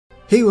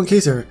Hey one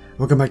Caser,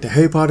 welcome back to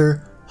Harry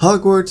Potter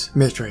Hogwarts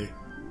Mystery.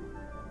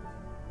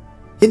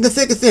 In the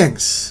thick of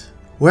things,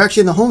 we're actually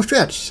in the home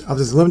stretch of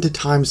this limited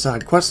time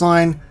side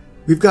questline.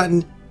 We've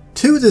gotten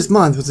 2 this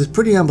month, which is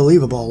pretty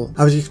unbelievable.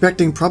 I was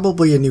expecting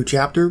probably a new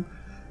chapter,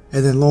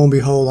 and then lo and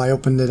behold I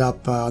opened it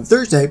up on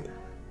Thursday,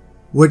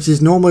 which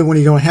is normally when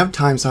you don't have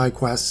time side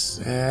quests,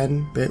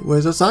 and it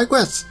was a side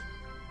quest.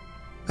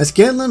 A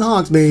scandal in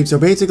Hogsmeade, so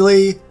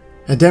basically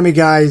a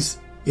Demiguise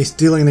is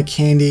stealing the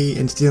candy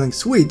and stealing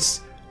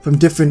sweets from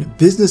different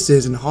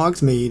businesses in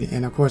Hogsmeade,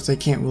 and of course they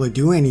can't really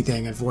do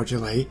anything,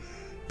 unfortunately,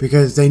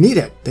 because they need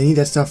it. They need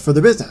that stuff for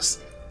the business.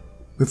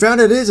 We found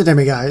it is a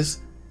Demiguise,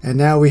 and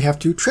now we have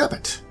to trap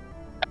it.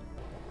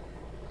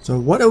 So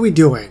what are we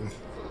doing?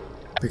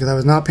 Because I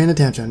was not paying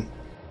attention.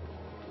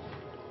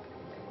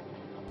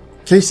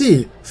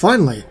 KC,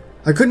 finally!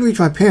 I couldn't reach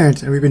my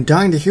parents, and we've been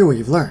dying to hear what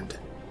you've learned.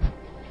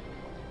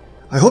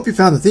 I hope you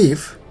found the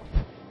thief.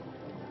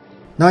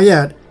 Not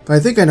yet, but I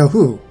think I know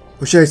who,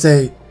 or should I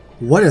say,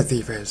 what a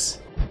thief is.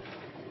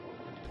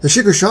 The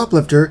sugar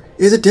shoplifter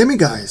is a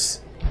Demiguise.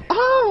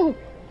 Oh!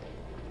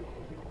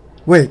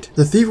 Wait,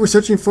 the thief we're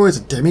searching for is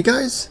a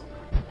Demiguise?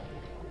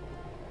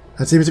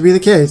 That seems to be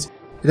the case.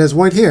 It has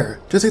white hair,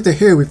 just like the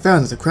hair we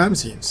found at the crime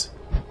scenes.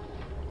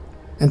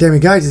 And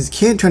Demiguises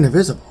can turn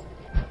invisible.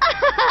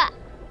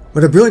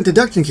 What a brilliant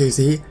deduction,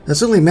 Casey. That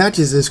certainly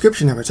matches the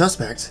description of our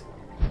suspect.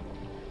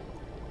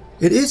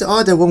 It is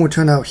odd that one would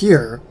turn out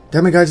here.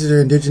 Demiguises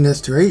are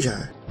indigenous to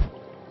Asia.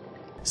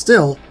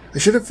 Still, I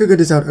should have figured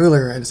this out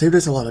earlier and saved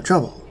us a lot of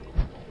trouble.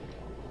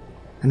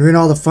 And ruin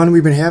all the fun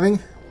we've been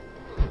having?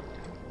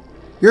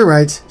 You're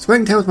right,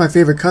 spending time with my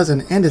favorite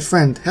cousin and his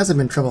friend hasn't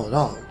been trouble at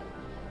all.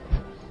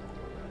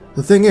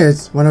 The thing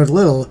is, when I was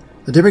little,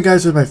 the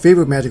Demiguise was my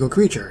favorite magical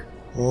creature.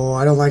 Oh,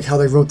 I don't like how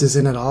they wrote this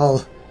in at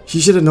all. She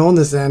should have known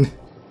this then.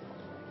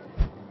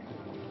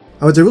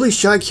 I was a really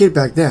shy kid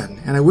back then,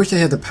 and I wish I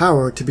had the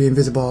power to be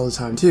invisible all the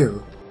time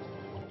too.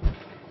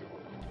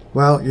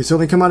 Well, you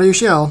certainly come out of your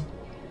shell.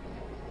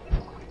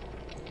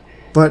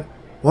 But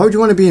why would you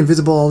want to be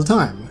invisible all the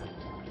time?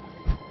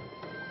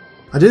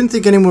 I didn't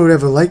think anyone would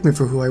ever like me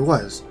for who I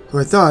was, so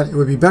I thought it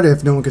would be better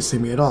if no one could see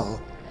me at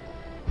all.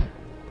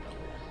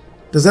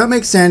 Does that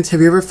make sense? Have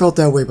you ever felt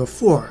that way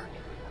before?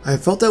 I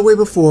have felt that way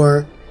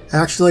before.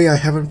 Actually, I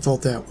haven't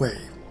felt that way.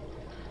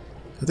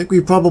 I think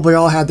we probably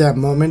all had that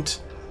moment,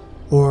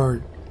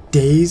 or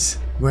days,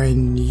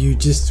 when you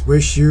just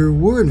wish you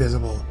were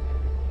invisible.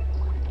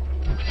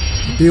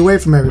 Be away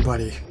from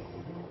everybody.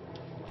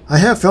 I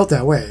have felt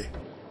that way.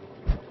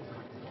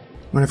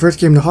 When I first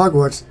came to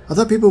Hogwarts, I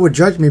thought people would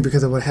judge me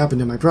because of what happened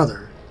to my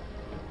brother.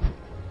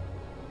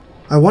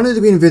 I wanted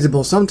to be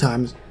invisible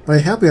sometimes, but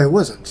I'm happy I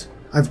wasn't.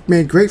 I've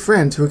made great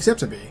friends who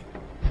accepted me.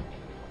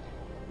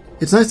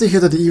 It's nice to hear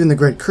that even the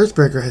great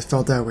Cursebreaker has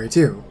felt that way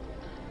too.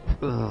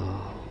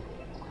 I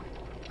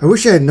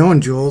wish I had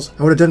known, Jules.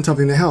 I would have done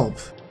something to help.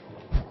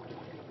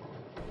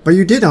 But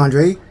you did,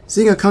 Andre.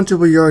 Seeing how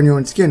comfortable you are in your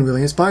own skin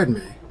really inspired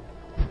me.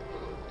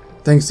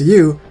 Thanks to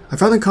you, I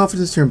found the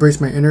confidence to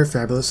embrace my inner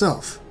fabulous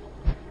self.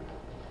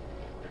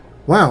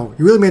 Wow,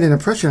 you really made an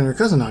impression on your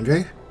cousin,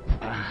 Andre.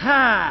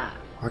 Aha!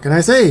 What can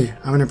I say?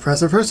 I'm an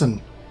impressive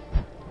person.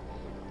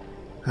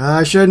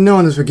 I should have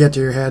known this would get to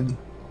your head.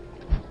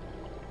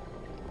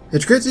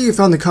 It's great that you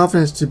found the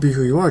confidence to be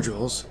who you are,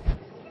 Jules.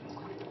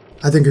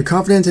 I think your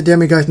confidence and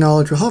Demiguise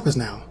knowledge will help us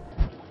now.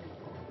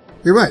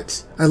 You're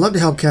right, I'd love to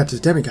help catch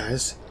this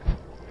Demiguise.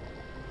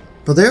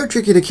 But they are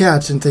tricky to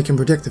catch since they can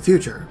predict the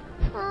future.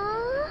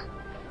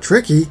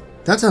 Tricky?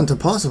 That sounds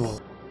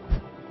impossible.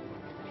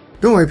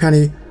 Don't worry,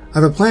 Penny. I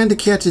have a plan to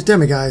catch this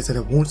Demiguise that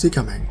it won't see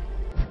coming.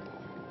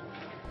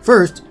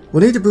 First,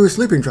 we'll need to brew a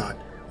sleeping draught,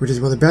 which is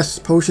where the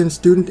best potion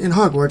student in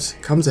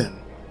Hogwarts comes in.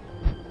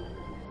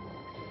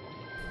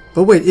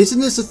 But wait, isn't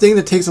this a thing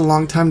that takes a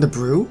long time to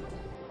brew?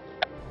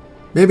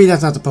 Maybe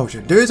that's not the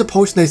potion. There is a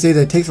potion they say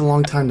that it takes a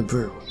long time to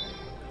brew.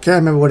 Can't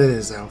remember what it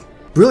is though.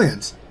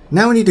 Brilliant!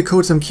 Now we need to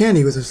coat some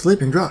candy with a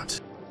sleeping draught.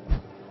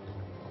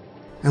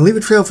 And leave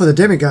a trail for the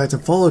Demiguise to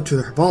follow to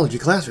the herbology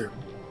classroom.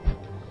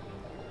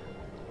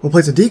 We'll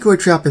place a decoy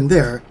trap in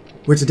there,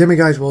 which the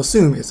Demiguise will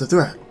assume is the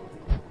threat.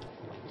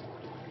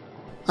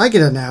 I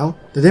get it now.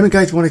 The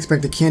Demiguise won't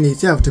expect the candy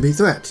itself to be a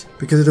threat,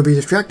 because it'll be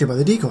distracted by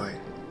the decoy.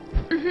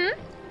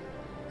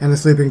 And the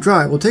sleeping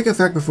draught will take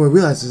effect before it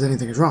realizes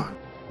anything is wrong.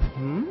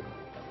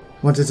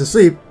 Once it's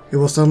asleep, it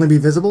will suddenly be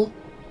visible.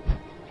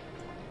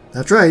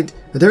 That's right,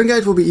 the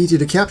Demiguise will be easy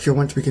to capture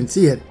once we can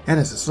see it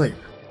and it's asleep.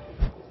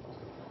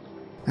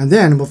 And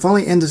then we'll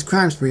finally end this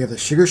crime spree of the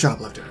sugar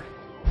shoplifter.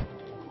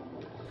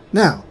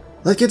 Now,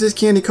 let's get this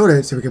candy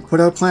coated so we can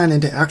put our plan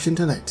into action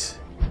tonight.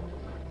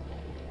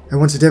 And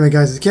once the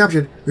Demiguise is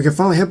captured, we can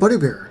finally hit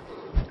Butterbeer.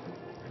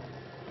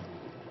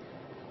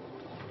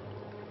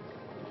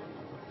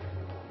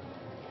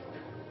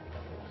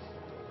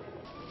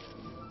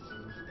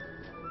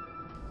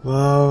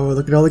 Whoa,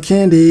 look at all the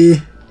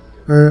candy.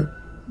 Or,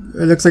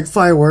 it looks like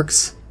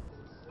fireworks.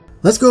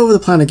 Let's go over the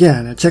plan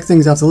again and check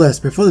things off the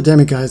list before the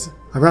Demiguise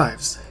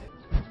arrives.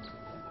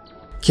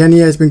 Candy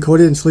has been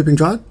coated in sleeping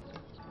draught?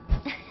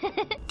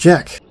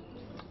 Check.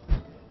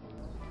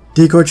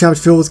 Decoy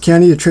traps filled with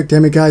candy to trick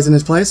Demiguise in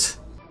his place?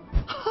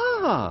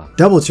 Ha!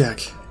 Double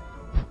check.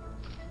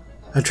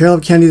 A trail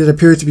of candy that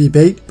appears to be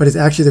bait, but is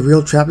actually the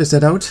real trap to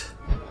set out?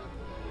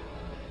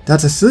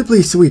 That's a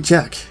sleepily sweet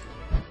check.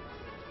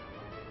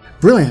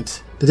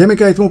 Brilliant! The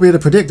Demiguise won't be able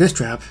to predict this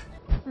trap.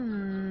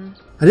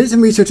 I did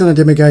some research on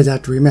the Demiguise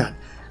after we met,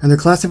 and they're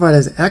classified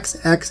as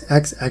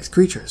XXXX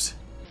creatures.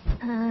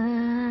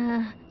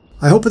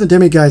 I hope when the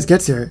Demiguise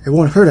gets here, it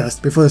won't hurt us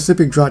before the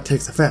sleeping draught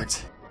takes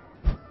effect.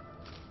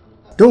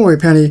 Don't worry,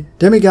 Penny,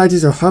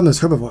 Demiguises are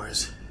harmless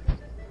herbivores.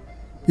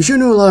 You sure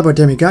know a lot about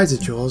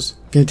Demiguises, Jules.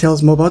 Can you tell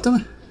us more about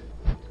them?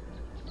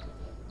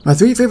 My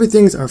 3 favorite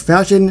things are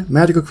fashion,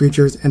 magical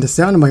creatures, and the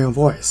sound of my own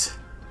voice.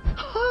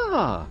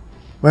 Ha!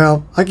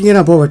 Well, I can get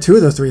on board with 2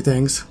 of those 3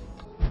 things.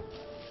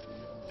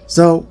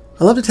 So,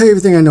 I'd love to tell you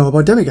everything I know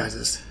about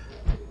Demiguises.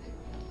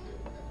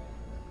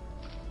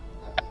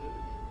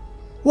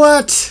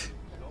 What?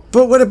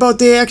 But what about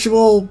the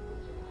actual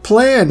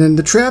plan and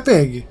the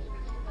trapping?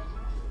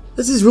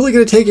 This is really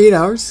going to take 8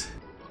 hours?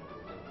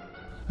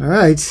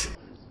 Alright.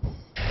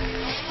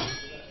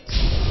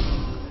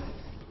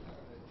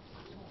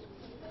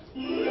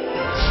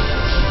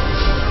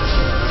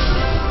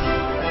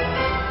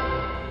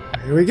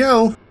 Here we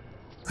go.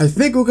 I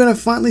think we're going to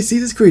finally see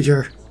this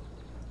creature.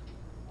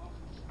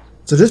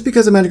 So just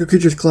because a magical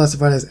creature is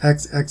classified as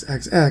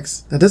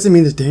XXXX, that doesn't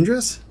mean it's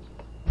dangerous?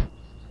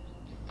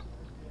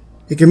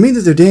 It can mean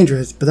that they're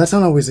dangerous, but that's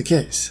not always the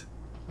case.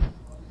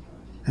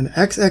 An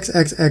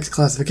XXXX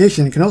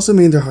classification can also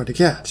mean they're hard to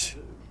catch.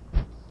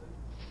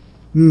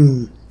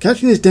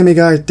 Catching this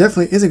Demiguise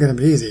definitely isn't going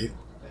to be easy.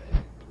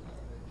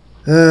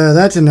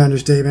 That's an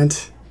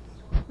understatement.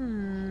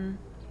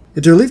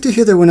 It's a relief to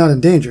hear that we're not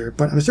in danger,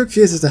 but I'm still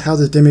curious as to how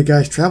this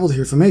Demiguise traveled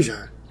here from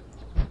Asia.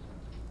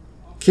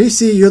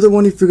 KC, you're the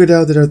one who figured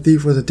out that our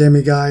thief was a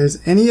Demiguise.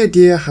 Any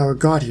idea how it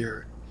got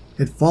here?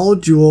 It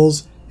followed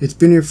Jules, it's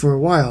been here for a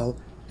while,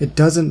 it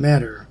doesn't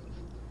matter.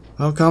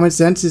 Well, common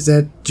sense is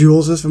that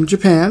Jules is from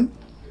Japan.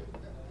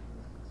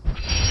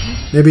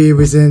 Maybe it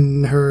was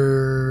in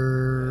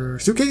her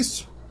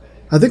suitcase?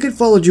 I think it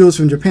followed Jules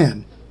from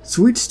Japan.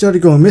 Sweet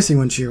started going missing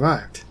when she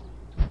arrived.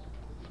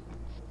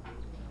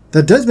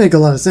 That does make a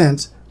lot of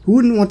sense. Who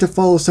wouldn't want to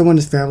follow someone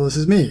as fabulous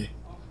as me?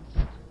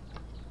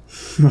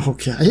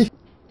 Okay.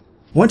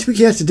 Once we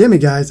catch the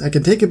Demiguise, I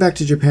can take it back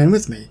to Japan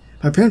with me.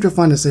 My parents will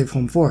find a safe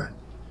home for it.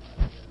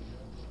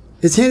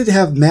 It's handy to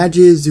have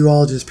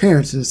zoologist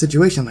parents in a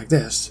situation like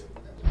this.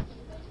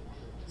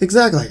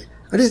 Exactly.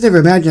 I just never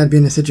imagined I'd be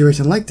in a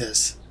situation like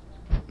this.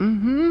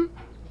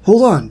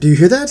 Hold on, do you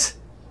hear that?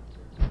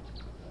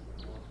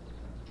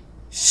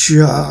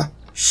 Sha.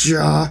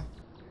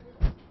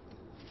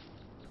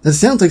 That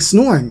sounds like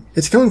snoring.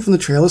 It's coming from the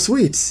Trail of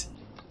Sweets.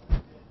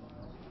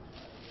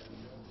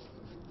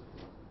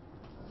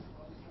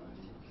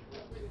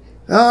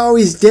 Oh,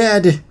 he's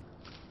dead.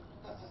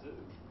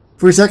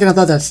 For a second I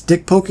thought that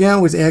stick poking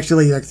out was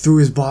actually like through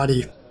his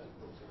body.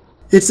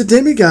 It's the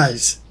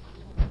Demiguise.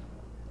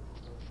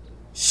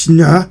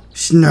 Shna.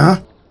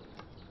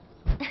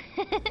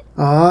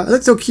 Aw, it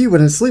looks so cute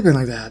when it's sleeping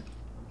like that.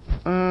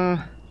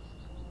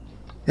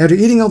 After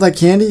eating all that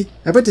candy,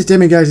 I bet this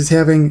Demiguise is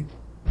having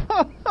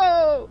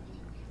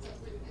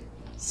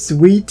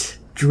sweet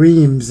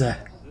dreams.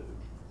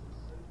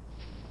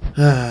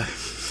 I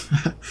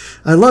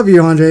love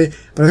you, Andre,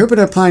 but I hope you're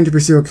not planning to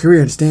pursue a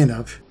career in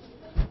stand-up.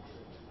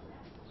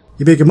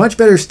 You make a much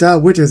better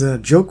style witcher than a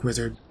joke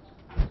wizard.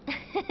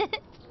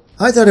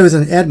 I thought it was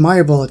an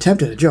admirable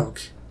attempt at a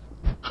joke.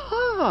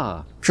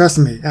 Trust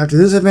me, after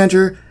this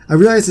adventure, I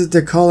realize that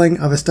the calling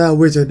of a style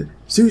wizard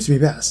suits me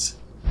best.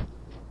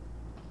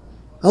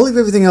 I'll leave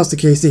everything else to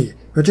KC,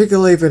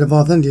 particularly if it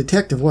involves any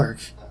detective work.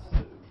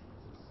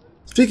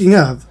 Speaking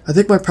of, I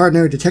think my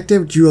partner,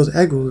 Detective Jules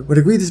Egwu, would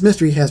agree this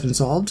mystery has been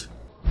solved.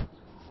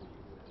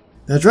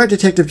 That's right,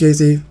 Detective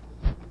Casey.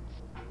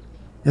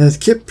 And as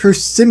Kip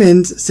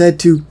Persimmons said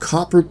to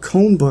Copper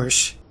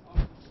Conebush,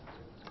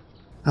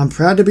 I'm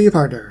proud to be a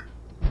partner.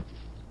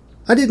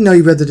 I didn't know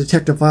you read the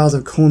detective files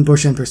of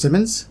Conebush and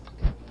Persimmons.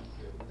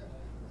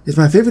 It's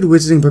my favorite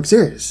wizarding book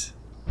series.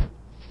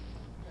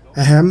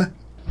 Ahem.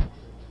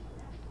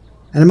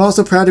 And I'm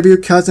also proud to be your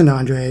cousin,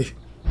 Andre.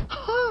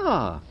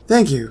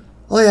 Thank you.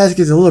 All I ask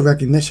is a little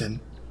recognition.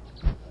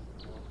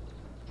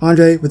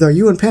 Andre, without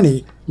you and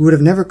Penny, we would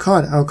have never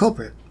caught our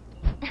culprit.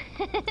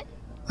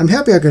 I'm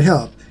happy I could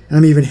help, and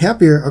I'm even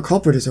happier our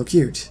culprit is so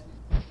cute.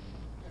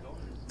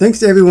 Thanks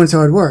to everyone's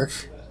hard work,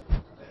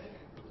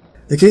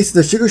 the case of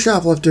the sugar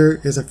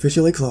shoplifter is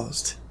officially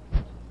closed.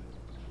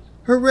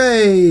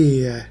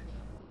 Hooray!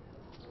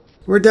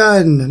 We're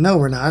done. No,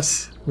 we're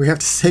not. We have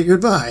to say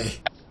goodbye.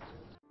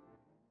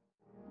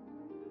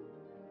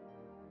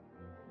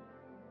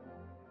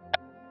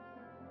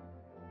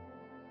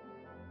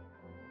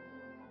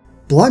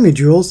 Blimey,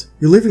 Jules,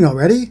 you're leaving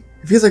already?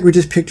 It feels like we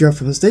just picked you up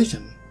from the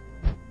station.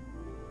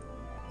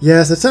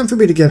 Yes, it's time for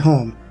me to get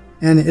home,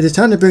 and it is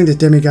time to bring this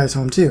Demiguise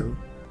home too.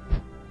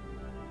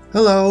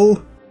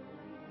 Hello!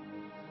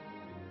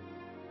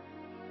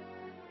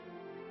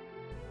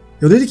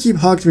 You'll need to keep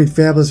Hogsmeade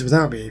fabulous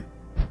without me.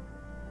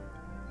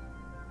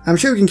 I'm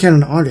sure you can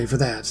count on Andre for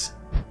that.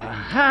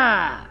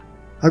 Aha!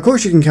 Of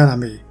course you can count on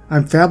me.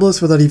 I'm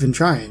fabulous without even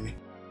trying.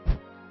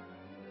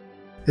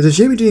 It's a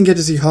shame you didn't get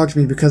to see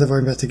Hogsmeade because of our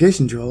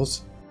investigation,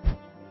 Jules.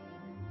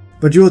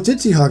 But Jules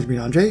did see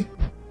Hogsmeade, Andre.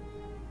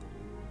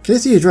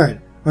 Casey is right.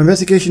 Our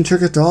investigation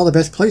took us to all the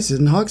best places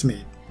in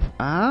Hogsmeade.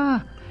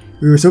 Ah?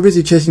 We were so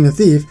busy chasing the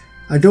thief,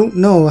 I don't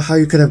know how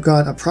you could have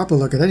got a proper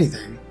look at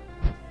anything.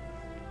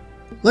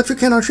 Let's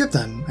recount our trip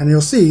then, and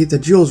you'll see that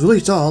Jules really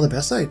saw all the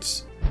best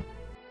sights.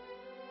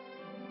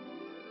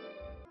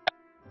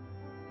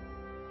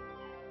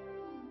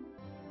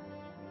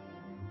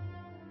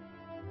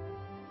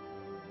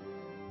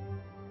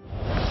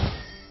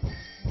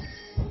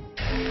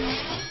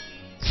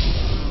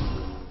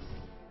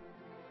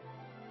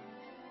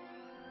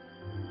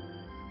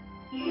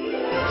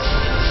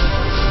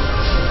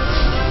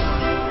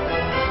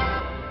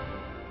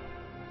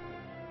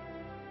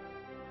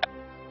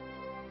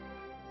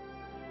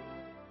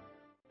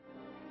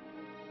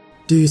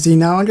 Do you see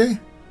now, Andre?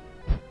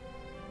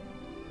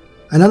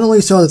 I not only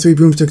saw the 3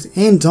 broomsticks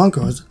and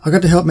zonkos, I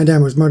got to help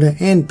Madame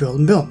Hogsmeade and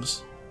build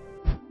Bilms.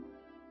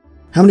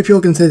 How many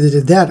people can say they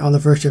did that on the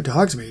first trip to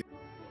Hogsmeade?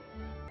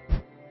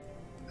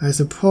 I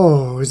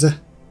suppose.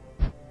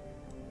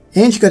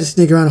 And she got to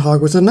sneak around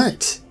Hogwarts at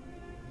night.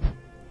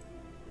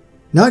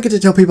 Now I get to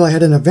tell people I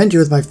had an adventure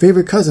with my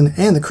favorite cousin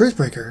and the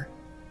Cursebreaker.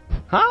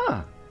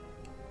 Huh?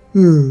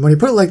 When you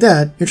put it like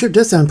that, your trip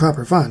does sound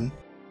proper fun.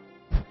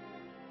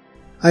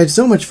 I had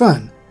so much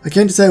fun, I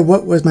can't decide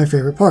what was my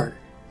favorite part,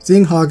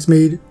 seeing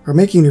Hogsmeade or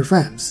making new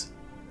friends.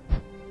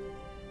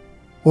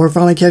 Or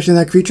finally catching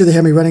that creature that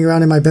had me running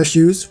around in my best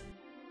shoes.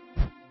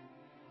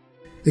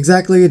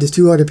 Exactly, it is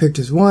too hard to pick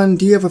just one.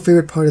 Do you have a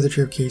favorite part of the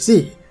trip,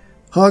 KC?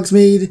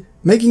 Hogsmeade,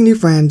 making new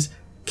friends,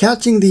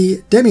 catching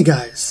the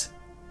Demiguise.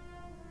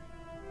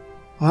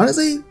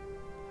 Honestly,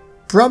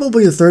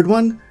 probably the third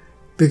one,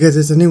 because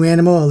it's a new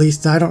animal, at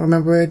least I don't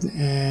remember it,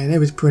 and it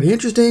was pretty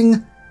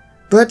interesting.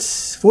 But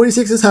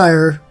 46 is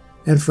higher,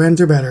 and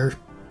friends are better.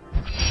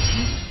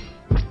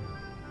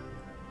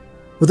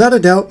 Without a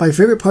doubt, my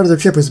favorite part of the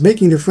trip was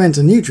making new friends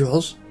and new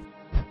Jules.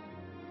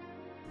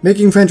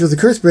 Making friends with the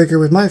Cursebreaker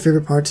was my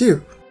favorite part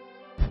too.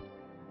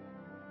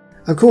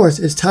 Of course,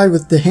 it's tied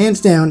with the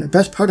hands down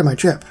best part of my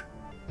trip.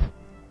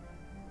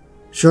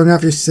 Showing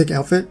off your sick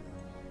outfit?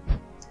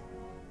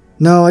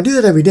 No, I do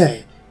that every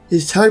day.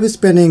 It's tied with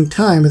spending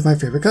time with my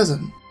favorite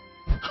cousin.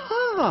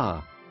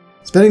 Huh?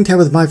 Spending time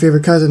with my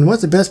favorite cousin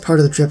was the best part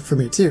of the trip for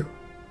me too.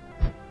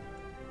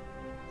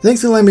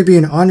 Thanks for letting me be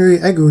an honorary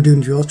Eggu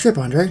during Jules' trip,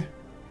 Andre.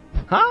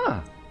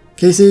 Huh?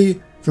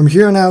 Casey, from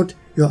here on out,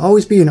 you'll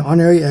always be an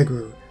honorary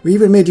Eggu. We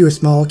even made you a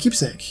small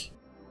keepsake.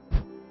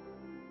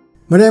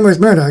 Madame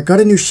Hogsmeade got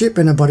a new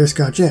shipment of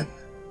butterscotch in.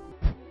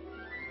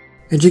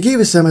 And she gave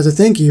us some as a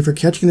thank you for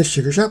catching the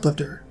sugar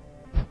shoplifter.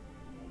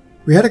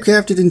 We had it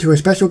crafted into a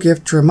special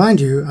gift to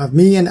remind you of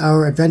me and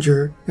our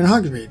adventure in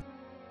Hogsmeade.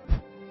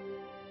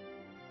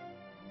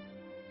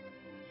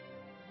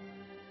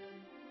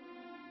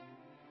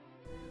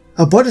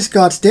 A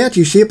butterscotch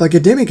statue shaped like a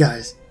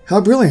demiguise. How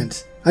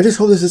brilliant. I just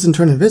hope this doesn't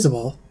turn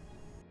invisible.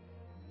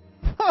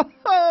 Ho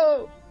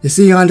ho! You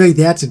see, Andre,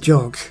 that's a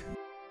joke.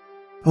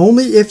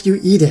 Only if you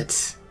eat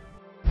it.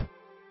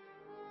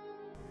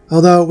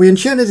 Although, we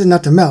enchanted it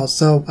not to melt,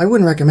 so I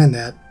wouldn't recommend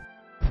that.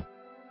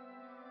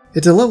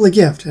 It's a lovely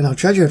gift, and I'll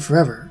treasure it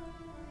forever.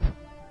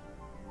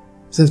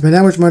 Since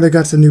Madame Hogsmeade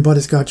got some new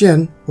butterscotch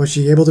in, was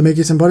she able to make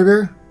you some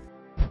butterbeer?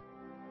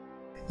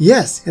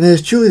 Yes, and it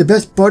is truly the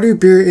best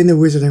butterbeer in the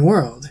wizarding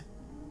world.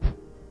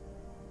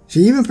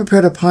 She even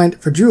prepared a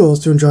pint for Jules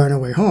to enjoy on her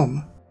way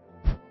home.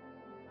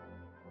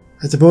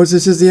 I suppose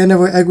this is the end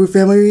of our Eggu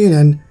family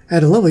reunion. I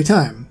had a lovely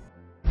time.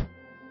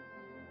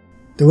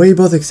 The way you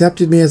both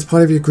accepted me as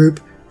part of your group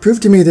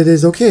proved to me that it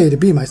is okay to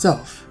be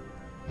myself.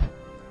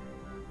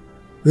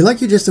 We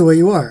like you just the way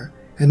you are,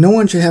 and no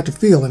one should have to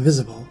feel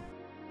invisible.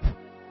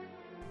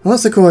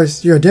 Unless, of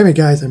course, you're a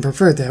demiguise and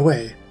prefer it that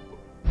way.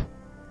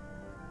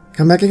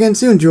 Come back again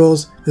soon,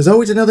 Jules. There's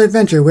always another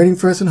adventure waiting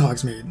for us in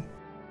Hogsmeade.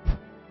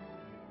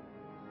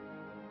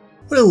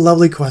 What a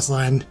lovely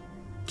questline.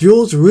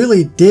 Jules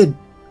really did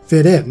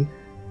fit in.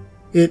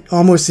 It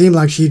almost seemed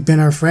like she'd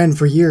been our friend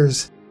for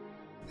years,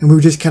 and we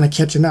were just kind of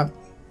catching up.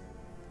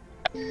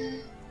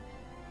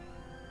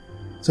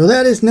 So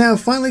that is now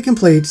finally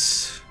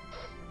complete.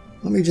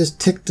 Let me just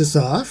tick this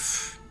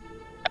off.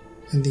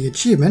 And the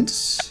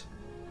achievements.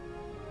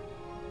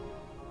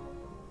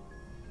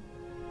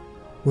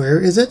 Where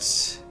is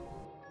it?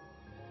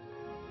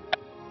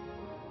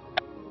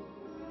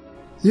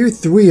 Year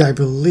 3, I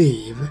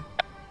believe.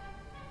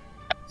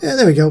 Yeah,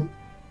 there we go.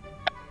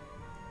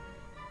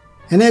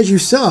 And as you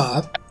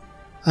saw,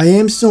 I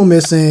am still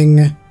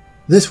missing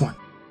this one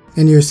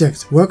in Year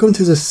 6. Welcome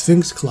to the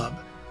Sphinx Club.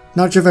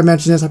 Not sure if I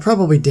mentioned this, I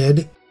probably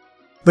did.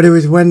 But it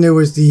was when there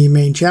was the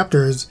main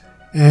chapters,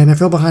 and I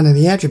fell behind in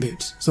the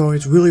attributes. So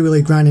it's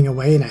really grinding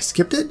away, and I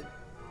skipped it.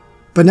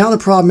 But now the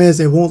problem is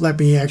it won't let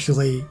me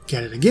actually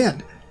get it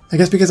again. I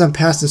guess because I'm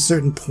past a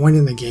certain point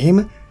in the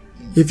game.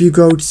 If you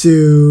go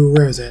to...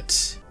 where is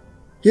it?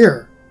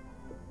 Here.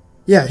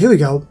 Yeah, here we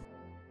go.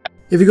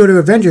 If you go to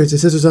Avengers, it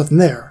says there's nothing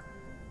there.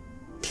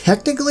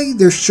 Technically,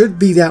 there should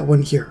be that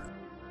one here.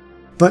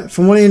 But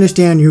from what I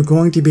understand, you're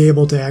going to be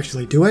able to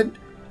actually do it.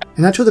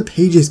 And that's where the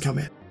pages come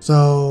in.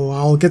 So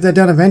I'll get that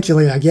done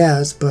eventually, I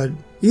guess. But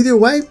either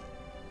way,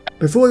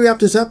 before we wrap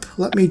this up,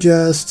 let me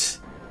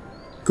just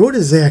go to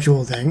the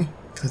actual thing.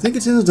 I think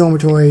it's in the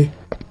dormitory.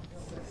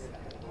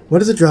 What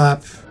does it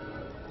drop?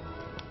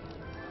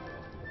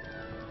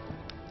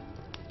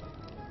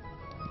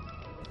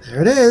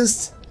 There it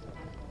is.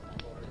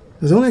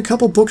 There's only a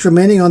couple books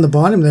remaining on the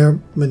bottom there,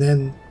 but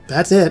then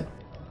that's it.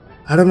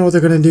 I don't know what they're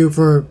going to do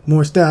for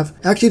more stuff.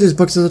 Actually, there's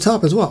books at the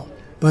top as well,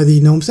 by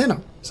the Gnome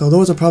Santa. So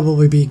those will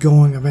probably be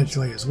going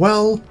eventually as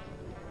well.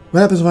 What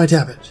happens when I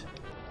tap it?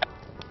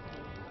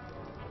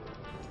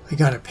 I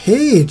got a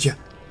page.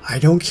 I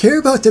don't care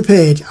about the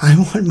page. I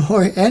want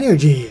more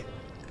energy.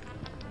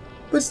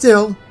 But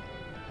still,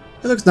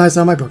 it looks nice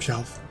on my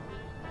bookshelf.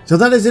 So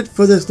that is it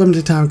for this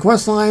limited time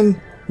questline.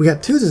 We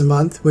got 2 this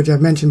month, which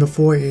I've mentioned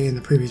before in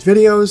the previous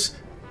videos.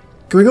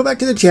 Can we go back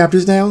to the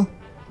chapters now?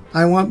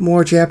 I want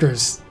more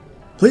chapters.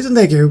 Please and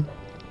thank you.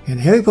 In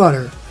Harry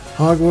Potter,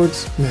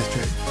 Hogwarts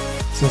Mystery.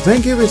 So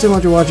thank you so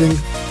much for watching.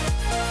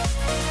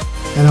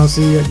 And I'll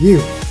see you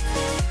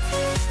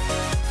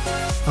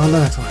on the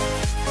next one.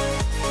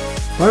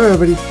 Bye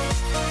everybody.